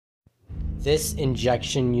This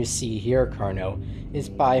injection you see here, Carno, is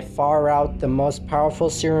by far out the most powerful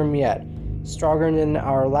serum yet, stronger than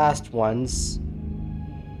our last ones.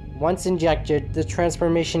 Once injected, the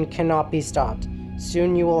transformation cannot be stopped.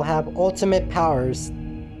 Soon you will have ultimate powers,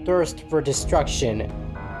 thirst for destruction,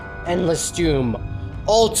 endless doom,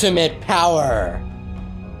 ultimate power!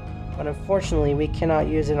 But unfortunately, we cannot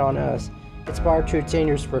use it on us. It's far too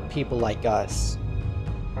dangerous for people like us.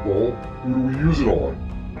 Well, who do we use it on?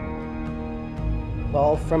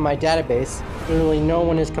 Well, from my database, literally no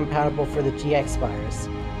one is compatible for the GX virus,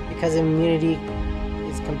 because immunity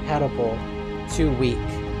is compatible, too weak.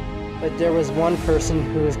 But there was one person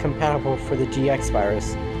who is compatible for the GX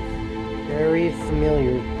virus. Very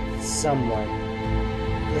familiar someone.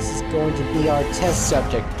 This is going to be our test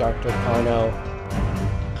subject, Dr. Carno.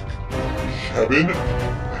 Kevin?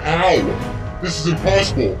 How? This is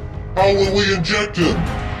impossible! How will we inject him?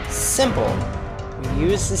 Simple. We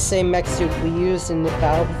use the same mech suit we used in the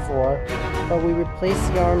battle before, but we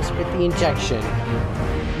replaced the arms with the injection.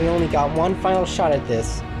 We only got one final shot at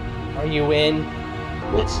this. Are you in?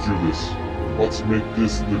 Let's do this. Let's make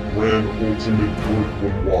this the grand ultimate worth the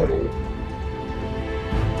while.